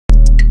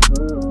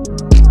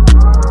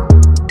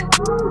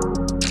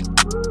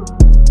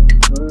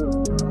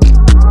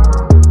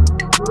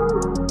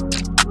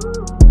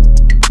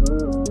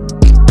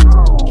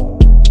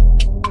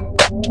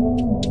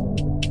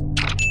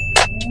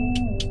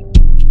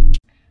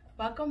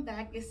Welcome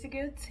back, it's your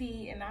girl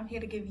T, and I'm here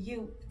to give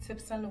you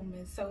tips on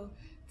lumens. So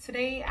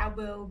today I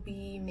will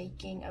be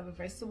making a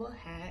reversible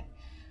hat.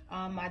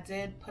 I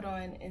did put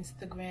on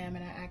Instagram and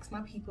I asked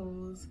my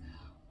peoples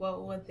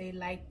what would they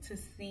like to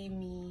see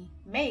me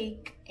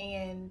make,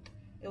 and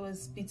it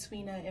was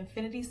between an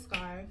infinity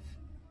scarf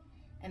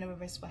and a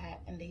reversible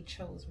hat, and they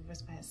chose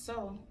reversible hat.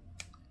 So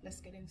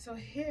let's get in. So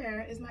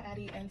here is my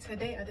Addi, and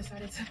today I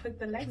decided to put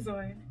the legs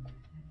on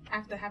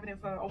after having it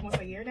for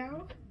almost a year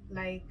now.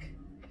 Like,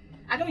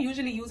 I don't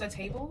usually use a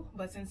table,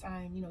 but since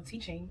I'm,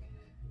 teaching,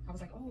 I was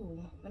like, oh,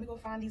 let me go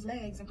find these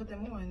legs and put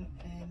them on.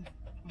 And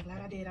I'm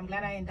glad I did. I'm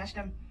glad I didn't dash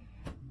them.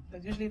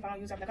 Because usually if I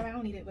don't use it, I'm like, oh, I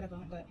don't need it, whatever.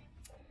 But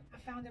I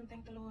found them,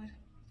 thank the Lord.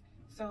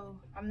 So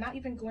I'm not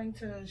even going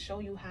to show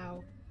you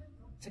how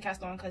to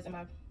cast on, because in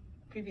my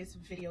previous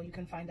video, you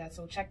can find that.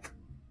 So check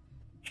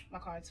my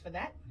cards for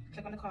that.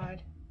 Click on the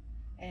card.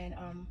 And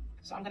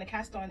so I'm going to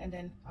cast on, and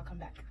then I'll come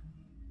back.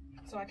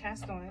 So I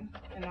cast on,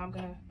 and now I'm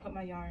going to put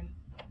my yarn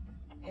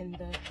in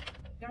the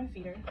yarn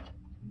feeder,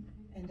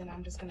 and then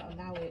I'm just gonna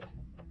allow it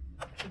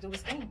to do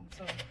its thing.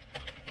 So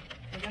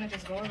we're gonna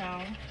just go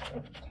around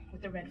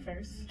with the red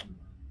first.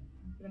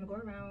 We're gonna go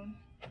around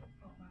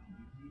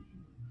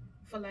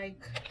for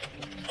like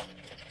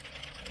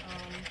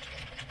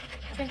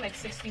I think like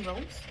 60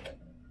 rows.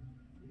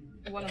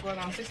 We want to go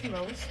around 60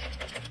 rows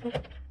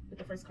with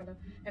the first color.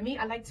 And me,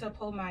 I like to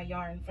pull my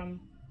yarn from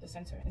the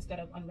center instead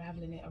of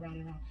unraveling it around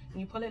and around.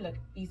 When you pull it, look,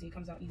 easy, it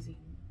comes out easy.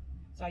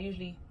 So I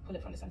usually pull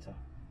it from the center.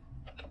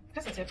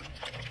 That's a tip.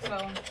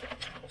 So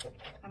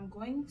I'm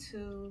going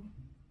to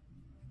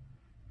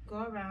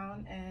go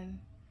around and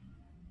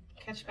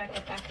catch back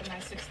up after my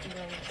 60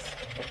 rows.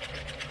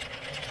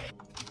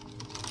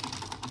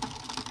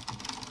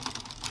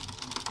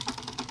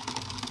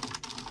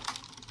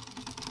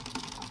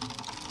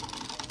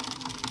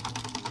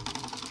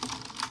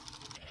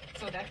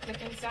 So that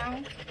clicking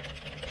sound,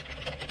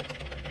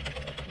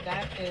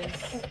 that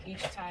is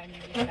each time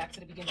you get back to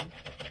the beginning.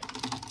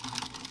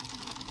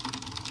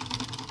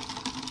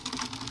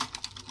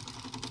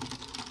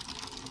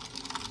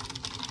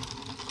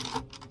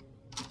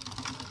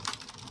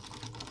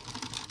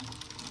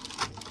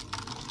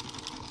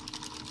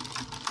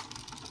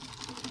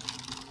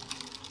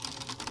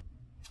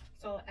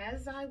 So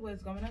as I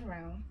was going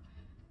around,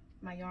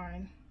 my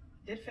yarn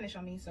did finish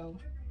on me. So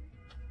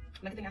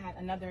lucky thing I had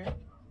another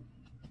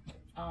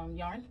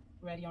yarn,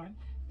 red yarn.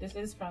 This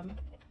is from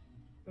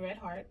Red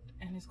Heart,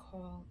 and it's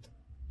called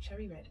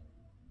Cherry Red.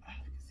 I don't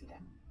know if you can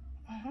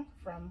see that.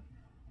 From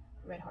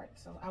Red Heart.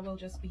 So I will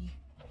just be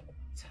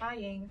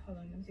tying. Hold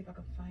on, let me see if I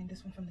can find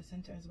this one from the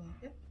center as well.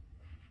 Yep.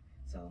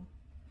 So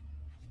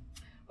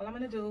what I'm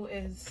gonna do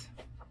is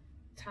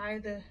tie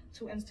the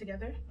two ends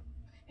together,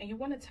 and you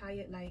want to tie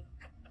it like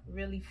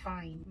really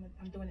fine.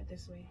 I'm doing it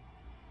this way.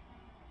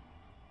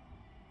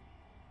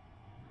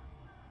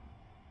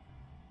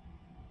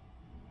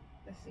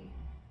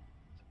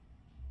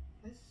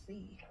 Let's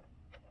see.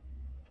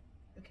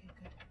 Okay,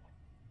 good.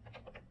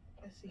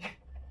 Let's see.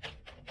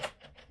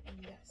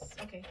 Yes,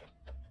 okay,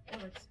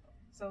 that works.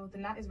 So the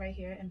knot is right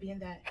here, and being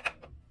that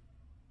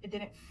it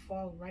didn't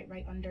fall right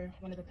under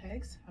one of the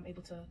pegs, I'm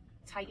able to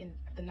tighten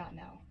the knot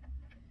now.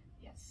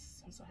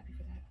 Yes, I'm so happy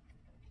for that.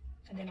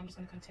 And then I'm just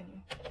gonna continue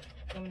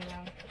going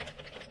around.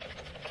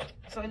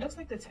 So it looks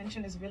like the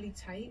tension is really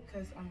tight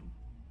because I'm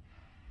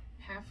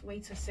halfway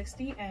to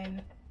 60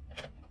 and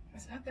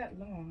it's not that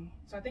long.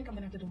 So I think I'm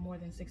gonna have to do more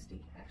than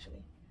 60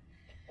 actually.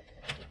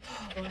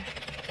 Oh boy.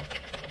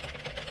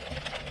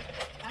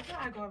 After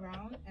I go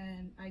around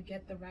and I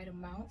get the right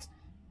amount,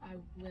 I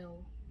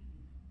will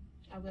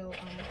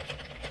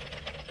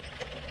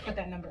put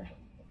that number.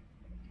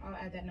 I'll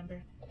add that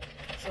number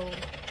so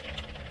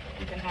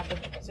we can have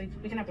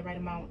the right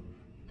amount.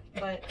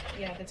 But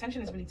yeah, the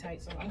tension is really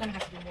tight, so I'm gonna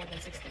have to do more than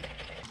 60.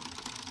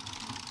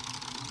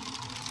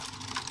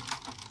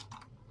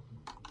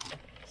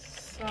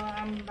 So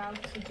I'm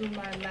about to do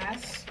my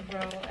last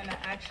row, and I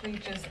actually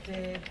just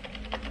did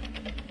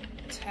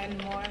 10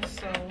 more,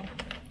 so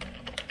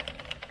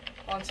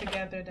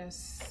altogether that's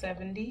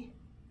 70.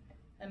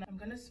 And I'm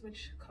gonna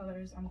switch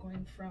colors. I'm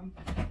going from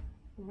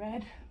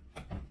red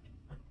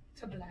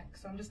to black.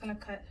 So I'm just gonna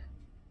cut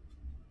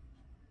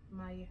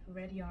my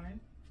red yarn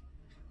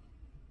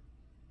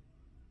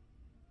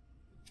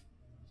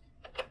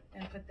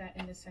and put that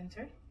in the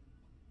center,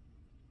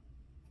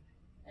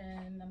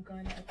 and I'm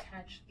going to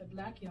attach the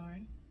black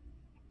yarn.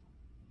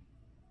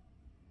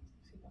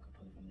 See if I can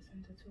pull it from the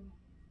center too.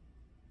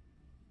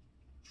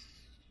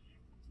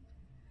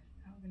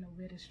 I don't even know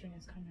where this string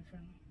is coming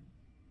from.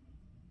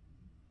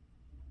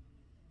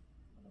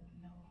 Oh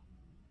no.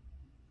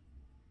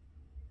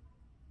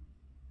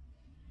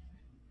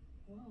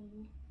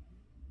 Whoa.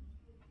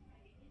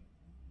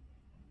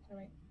 All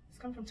right, it's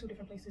coming from two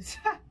different places.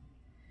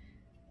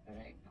 All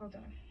right, hold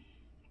on.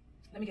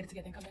 Let me get it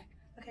together and come back.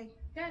 Okay,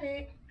 got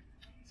it.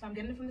 So I'm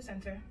getting it from the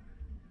center,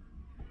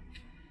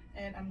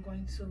 and I'm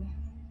going to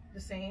the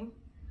same,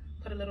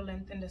 put a little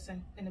length in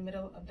the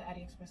middle of the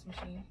ADDI Express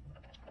machine,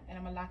 and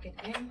I'm gonna lock it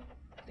in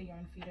the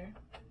yarn feeder.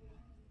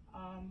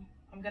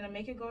 I'm I'm gonna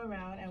make it go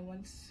around, and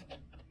once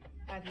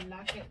I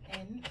lock it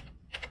in,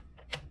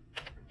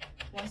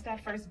 once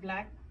that first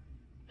black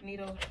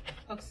needle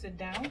hooks it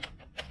down,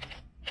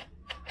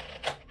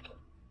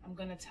 I'm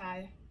gonna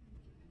tie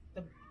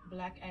the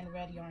black and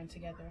red yarn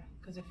together,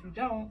 because if you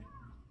don't,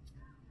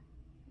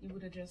 you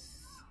would have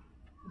just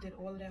did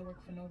all of that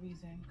work for no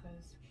reason,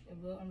 because it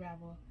will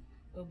unravel.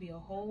 It'll be a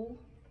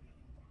hole,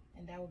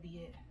 and that will be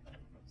it.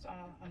 So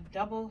I'm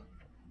double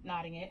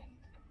knotting it.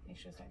 Make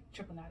sure it's like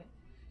triple knotted,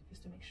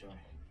 just to make sure.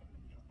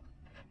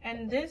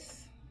 And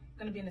this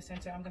gonna be in the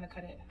center. I'm gonna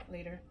cut it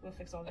later. We'll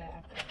fix all that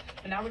after.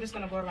 But now we're just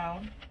gonna go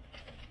around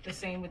the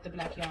same with the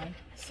black yarn,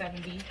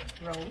 70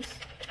 rows.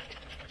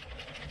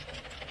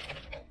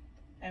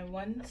 And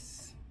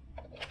once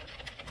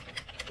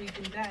we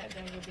do that,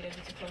 then we'll be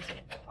able to close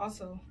it.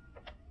 Also,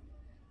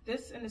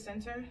 this in the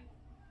center,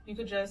 you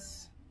could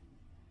just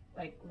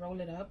like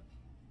roll it up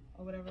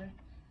or whatever,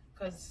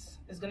 because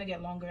it's gonna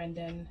get longer and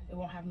then it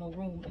won't have no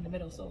room in the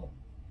middle. So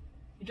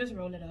you just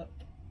roll it up,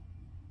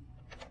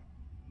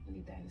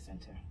 leave that in the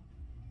center.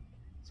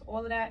 So all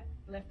of that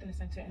left in the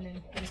center, and then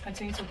you just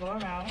continue to go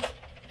around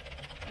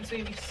until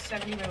you reach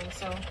 70 rows.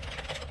 So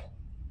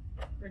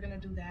we're gonna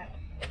do that,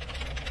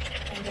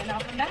 and then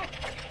I'll come back.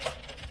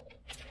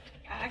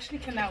 I actually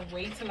cannot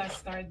wait till I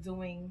start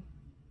doing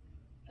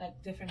like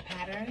different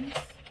patterns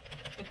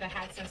with the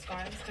hats and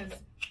scarves, because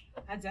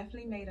I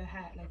definitely made a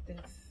hat like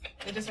this.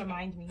 It just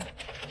reminds me,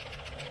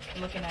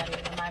 looking at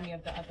it, remind me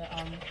of the other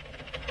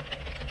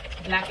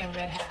black and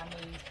red hat I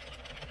made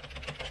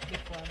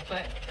before.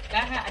 But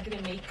that hat I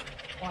didn't make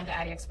on the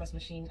ADDI Express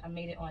machine. I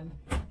made it on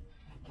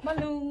my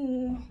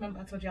loom. Remember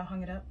I told you I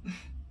hung it up?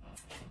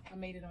 I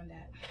made it on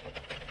that.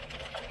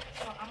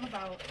 So I'm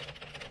about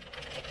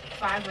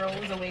 5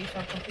 rows away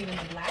from completing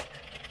the black.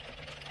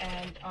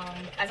 And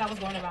as I was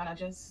going around, I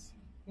just,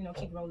 you know,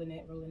 keep rolling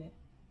it,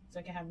 so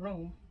I can have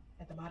room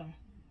at the bottom.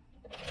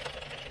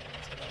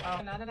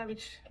 Now that I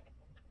reach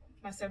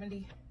my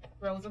 70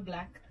 rows of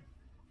black,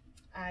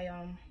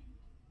 I'm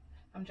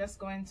just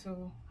going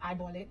to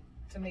eyeball it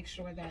to make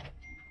sure that,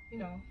 you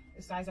know,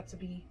 it sizes up to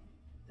be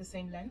the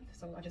same length.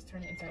 So I just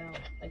turn it inside out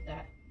like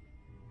that,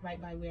 right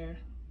by where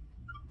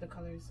the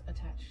colors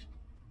attach,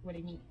 where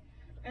they meet.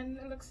 And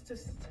it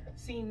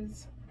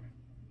seems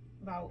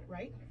about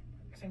right,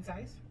 same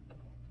size.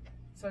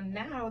 So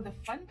now the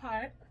fun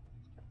part,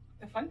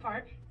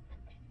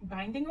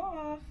 binding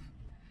off.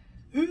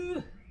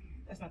 Ooh,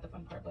 that's not the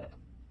fun part, but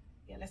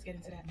yeah, let's get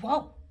into that.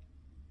 Whoa!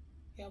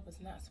 Y'all was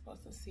not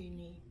supposed to see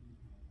me.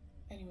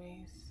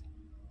 Anyways,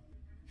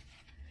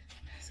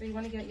 so you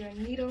want to get your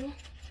needle,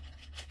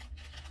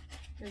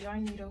 your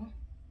yarn needle.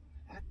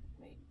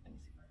 Wait, let me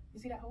see. You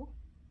see that hole?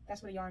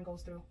 That's where the yarn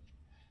goes through,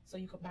 so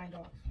you could bind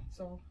off.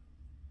 So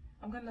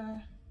I'm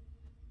gonna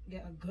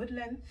get a good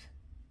length,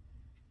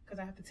 because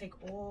I have to take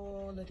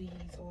all of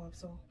these off.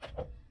 So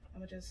I'm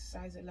gonna just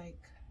size it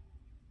like,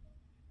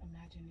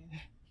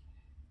 imagining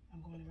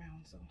I'm going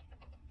around. So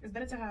it's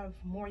better to have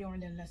more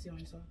yarn than less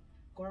yarn. So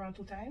go around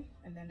 2 times,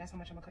 and then that's how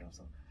much I'm gonna cut off.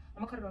 So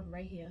I'm gonna cut it off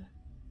right here.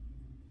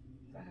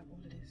 So I have all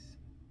of this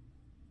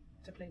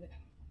to play with.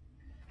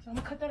 So I'm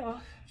gonna cut that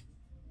off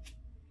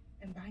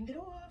and bind it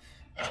off.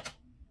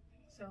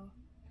 So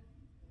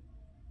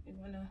you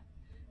wanna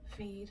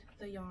feed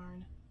the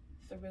yarn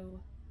through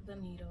the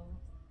needle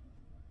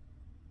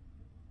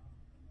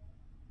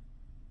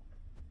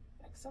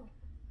like so.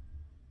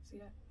 See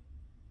that?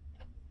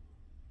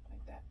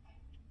 Like that.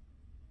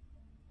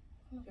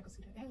 I don't know if y'all can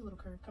see that. It has a little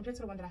curve compared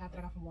to the one that I have that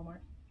I got from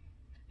Walmart.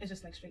 It's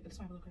just like straight, but this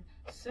one has a little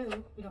curve. So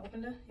we're gonna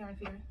open the yarn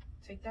feeder,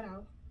 take that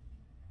out,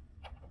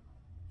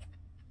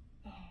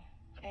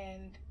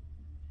 and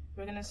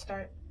we're gonna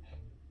start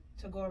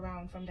to go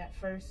around from that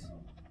first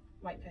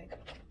white peg.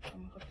 I'm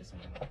gonna hook this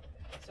one down.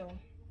 So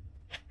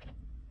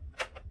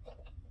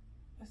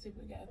let's see if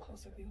we get a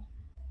closer view.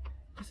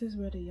 This is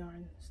where the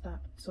yarn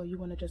stopped. So you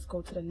want to just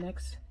go to the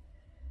next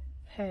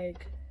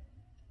peg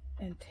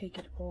and take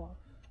it off.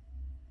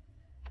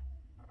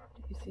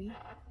 You see?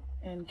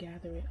 And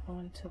gather it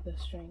onto the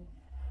string.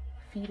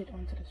 Feed it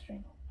onto the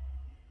string.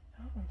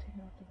 I hope I'm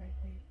taking it off the right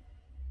way.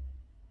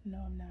 No,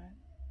 I'm not.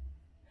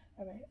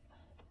 Alright.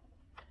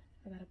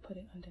 I gotta put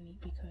it underneath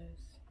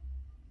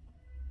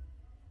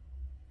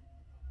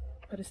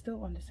but it's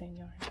still on the same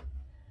yarn.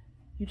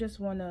 You just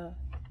wanna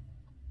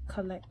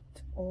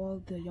collect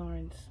all the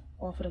yarns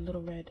off of the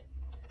little red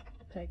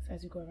pegs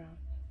as you go around.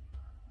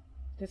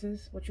 This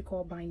is what you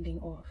call binding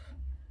off.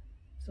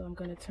 So I'm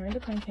gonna turn the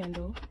pink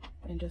handle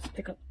and just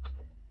pick up.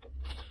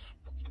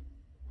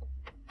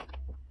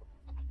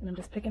 And I'm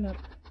just picking up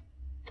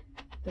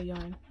the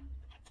yarn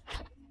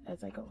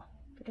as I go.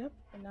 Pick it up.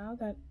 And now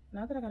that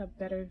I got a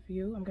better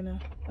view, I'm gonna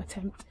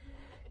attempt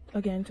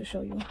again to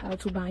show you how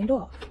to bind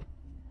off.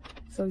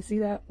 So you see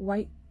that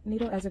white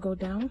needle as it goes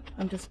down?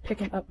 I'm just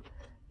picking up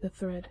the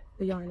thread,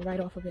 the yarn right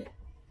off of it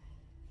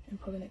and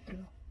pulling it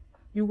through.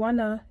 You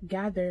wanna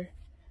gather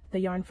the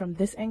yarn from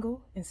this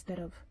angle instead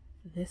of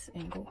this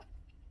angle.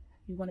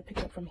 You wanna pick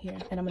it up from here,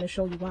 and I'm gonna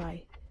show you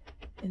why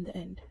in the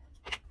end.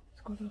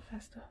 Let's go a little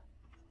faster.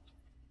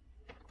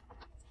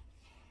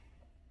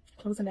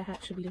 Closing the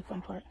hat should be the fun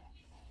part.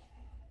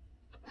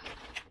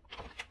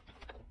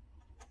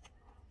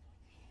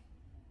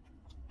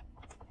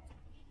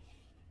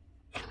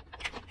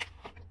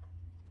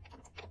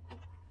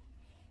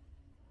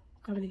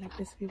 I really like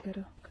this view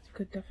better because you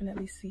could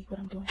definitely see what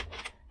I'm doing.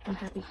 I'm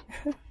happy.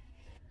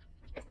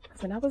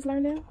 When I was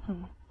learning,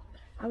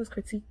 I was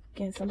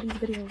critiquing some of these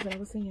videos that I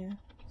was seeing.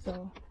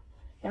 So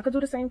y'all could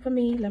do the same for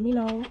me. Let me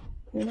know,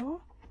 you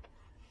know?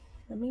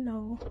 Let me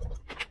know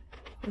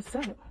what's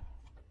up.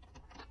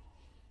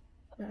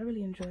 But I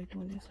really enjoy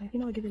doing this. Like, you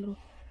know, I give you a little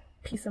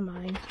peace of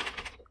mind.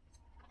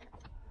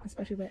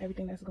 Especially with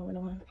everything that's going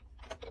on.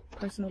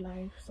 Personal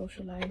life,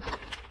 social life.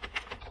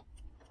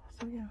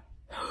 So yeah.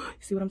 You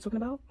see what I'm talking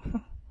about?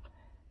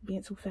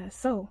 Being too fast.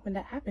 So when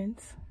that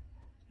happens,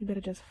 you better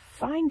just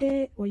find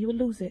it or you will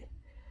lose it.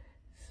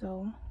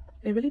 So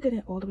it really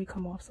didn't all the way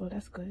come off, so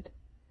that's good.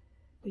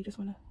 But you just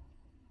want to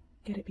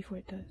get it before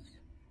it does.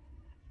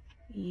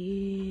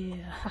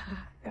 Yeah.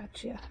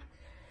 Gotcha.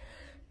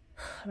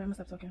 Alright, I'm gonna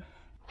stop talking.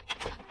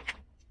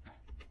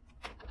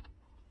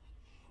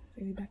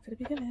 Maybe back to the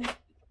beginning.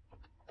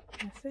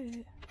 That's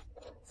it.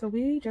 So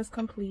we just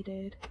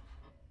completed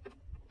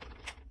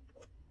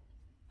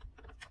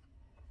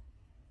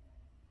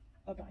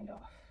a bind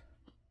off.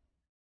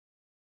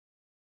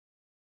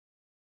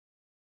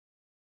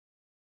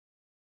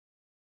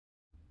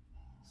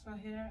 So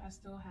here I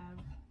still have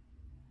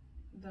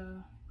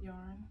the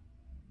yarn,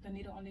 the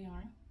needle on the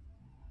yarn,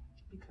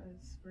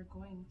 because we're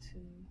going to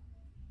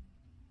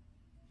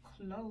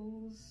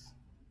close.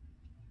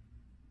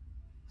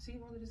 See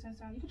all of this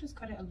inside? You could just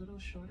cut it a little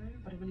shorter,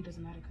 but it really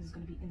doesn't matter because it's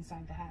going to be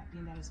inside the hat,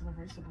 being that it's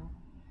reversible.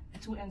 The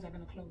two ends are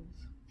going to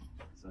close.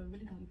 So it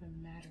really don't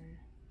even matter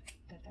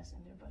that that's in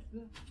there, but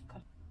we'll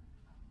cut.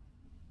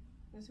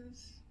 This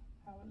is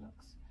how it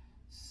looks.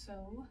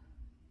 So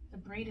the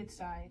braided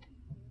side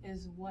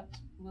is what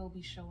will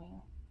be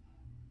showing.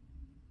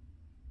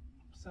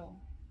 So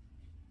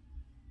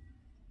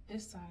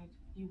this side,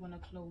 you want to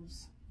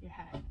close your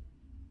hat.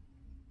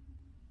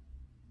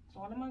 So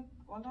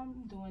all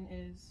I'm doing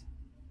is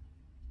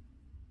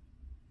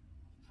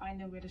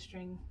finding where the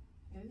string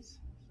is,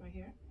 right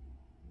here,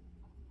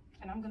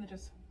 and I'm gonna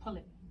just pull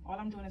it. All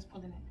I'm doing is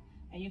pulling it,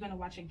 and you're gonna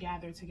watch it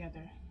gather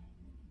together,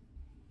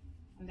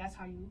 and that's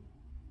how you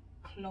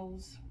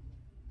close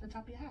the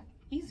top of your hat.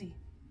 Easy.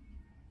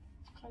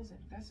 Close it.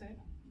 That's it.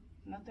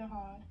 Nothing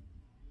hard.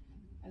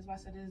 That's why I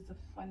said it is the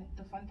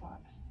fun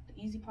part,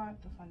 the easy part,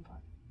 the fun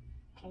part.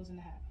 Closing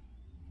the hat.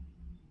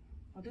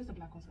 Well, there's the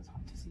black one, so it's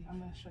hard to see. I'm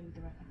gonna show you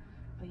the red one,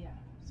 but yeah.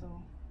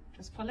 So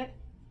just pull it.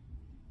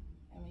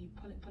 And when you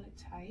pull it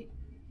tight.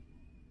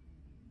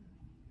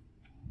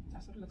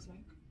 That's what it looks like.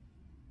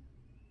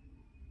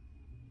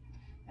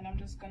 And I'm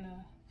just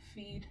gonna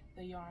feed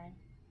the yarn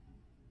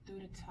through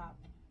the top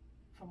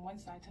from one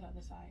side to the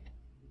other side.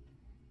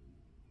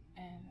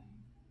 And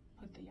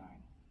put the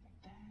yarn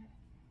like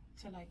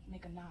that to like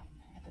make a knot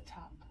at the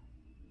top.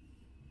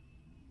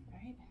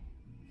 Right?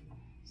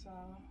 So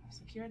I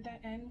secured that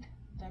end.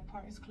 That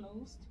part is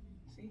closed.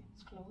 See,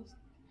 it's closed.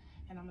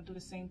 And I'm gonna do the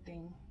same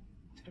thing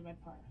to the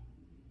red part.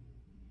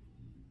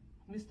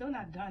 We're still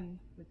not done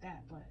with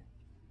that, but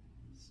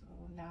so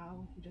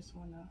now you just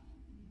want to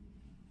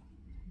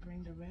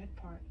bring the red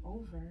part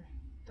over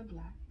the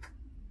black.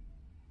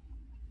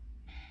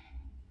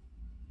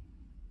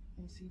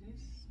 And see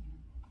this?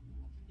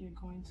 You're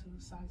going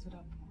to size it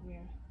up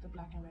where the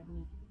black and red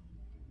meet.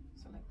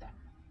 So like that.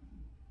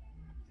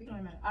 See, it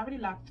don't matter. I already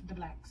locked the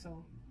black,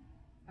 so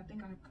I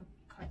think I could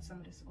cut some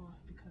of this off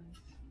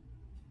because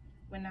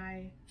when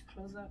I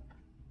close up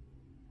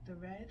the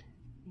red,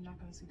 you're not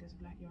going to see this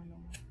black yarn no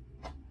more.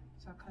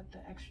 So I cut the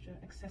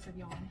excessive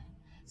yarn.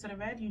 So the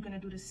red, you're gonna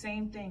do the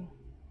same thing.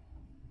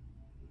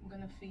 I'm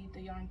gonna feed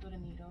the yarn through the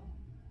needle.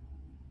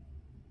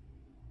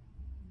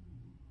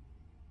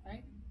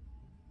 Right?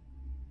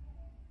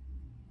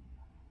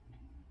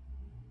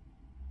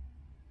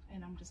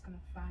 And I'm just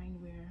gonna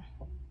find where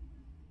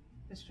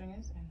the string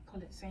is and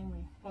pull it same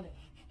way, pull it.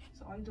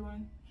 So all you're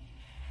doing,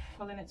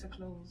 pulling it to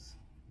close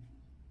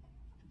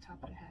the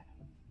top of the hat.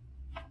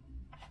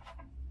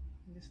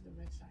 And this is the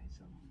red side,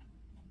 so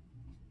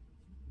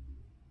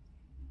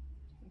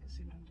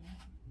see what I'm doing.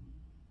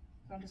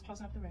 So I'm just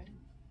closing up the red.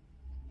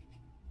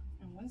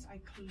 And once I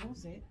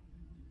close it,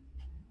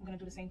 I'm gonna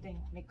do the same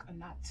thing. Make a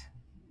knot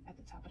at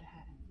the top of the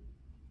hat.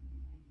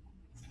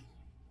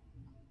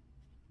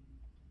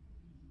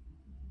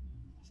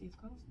 See, it's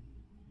closed.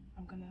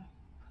 I'm gonna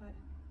put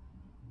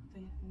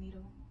the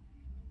needle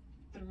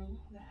through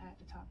the hat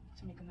at the top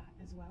to make a knot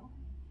as well.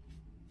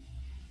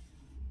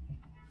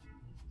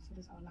 So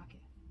this I'll lock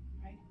it,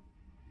 right?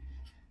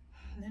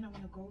 And then I'm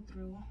gonna go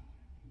through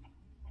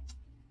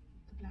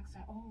black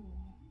side. Oh,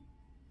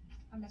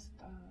 I messed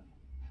up.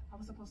 I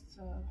was supposed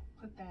to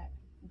put that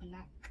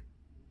black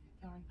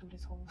yarn through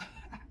this hole.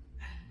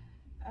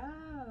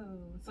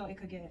 Oh, so it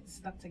could get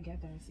stuck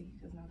together. See,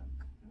 because now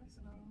look.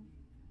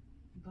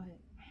 But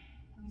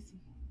let me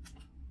see.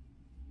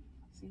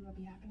 See what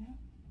be happening?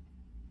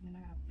 And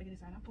then I gotta figure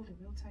this out. I pulled it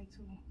real tight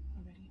too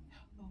already.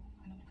 Oh,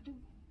 I know what I could do.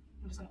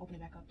 I'm just gonna open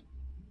it back up.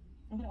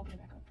 I'm gonna open it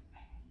back up.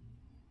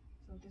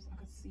 So this, I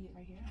could see it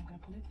right here. I'm gonna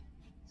pull it.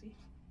 See?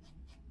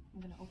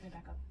 I'm gonna open it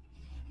back up.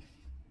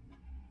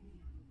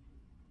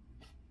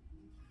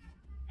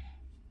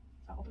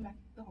 So I'll open back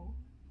the hole,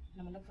 and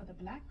I'm gonna look for the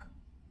black.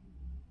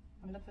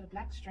 I'm gonna look for the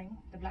black string,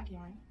 the black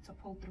yarn, to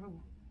pull through,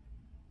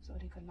 so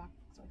it could lock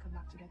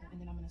together. And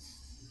then I'm gonna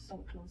sew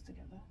it closed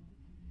together.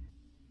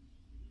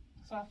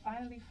 So I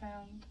finally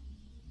found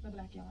the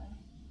black yarn,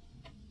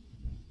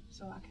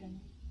 so I can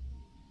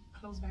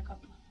close back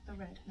up the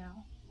red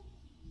now.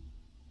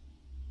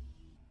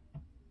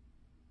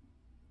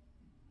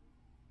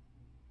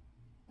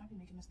 I'll be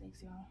making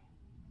mistakes, y'all,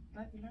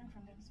 but we learn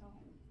from them, so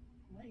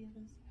what is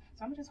this?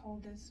 So I'm gonna just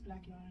hold this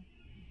black yarn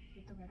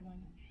with the red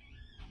one,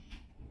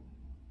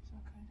 so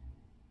I could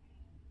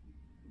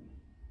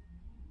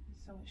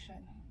sew it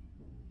shut.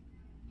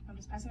 I'm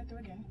just passing it through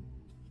again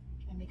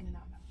and making a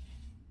knot.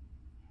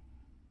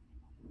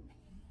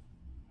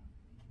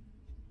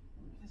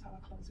 That's how I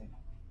close it.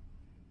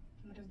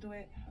 I'm gonna just do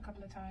it a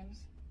couple of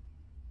times.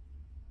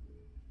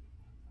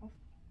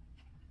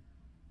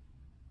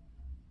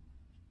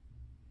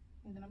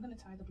 And then I'm gonna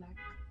tie the black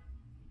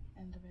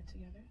and the red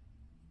together.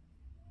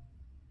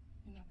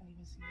 You're not gonna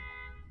even see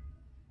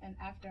it. And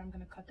after, I'm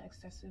gonna cut the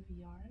excessive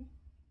yarn.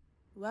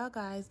 Well,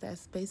 guys,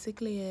 that's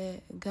basically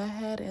it. Go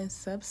ahead and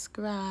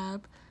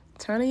subscribe,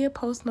 turn on your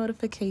post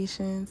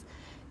notifications,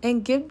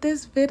 and give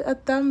this vid a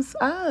thumbs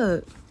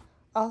up.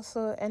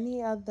 Also,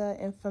 any other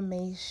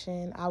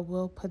information I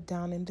will put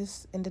down in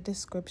the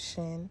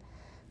description,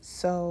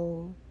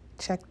 so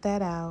check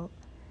that out.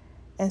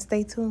 And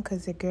stay tuned,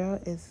 because your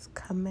girl is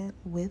coming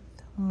with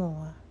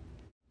more.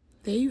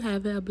 There you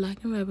have it, a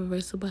black and red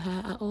reversible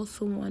hat. I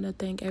also want to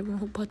thank everyone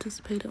who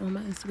participated on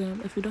my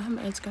Instagram. If you don't have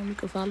my Instagram, you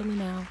can follow me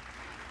now.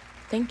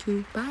 Thank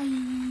you.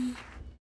 Bye.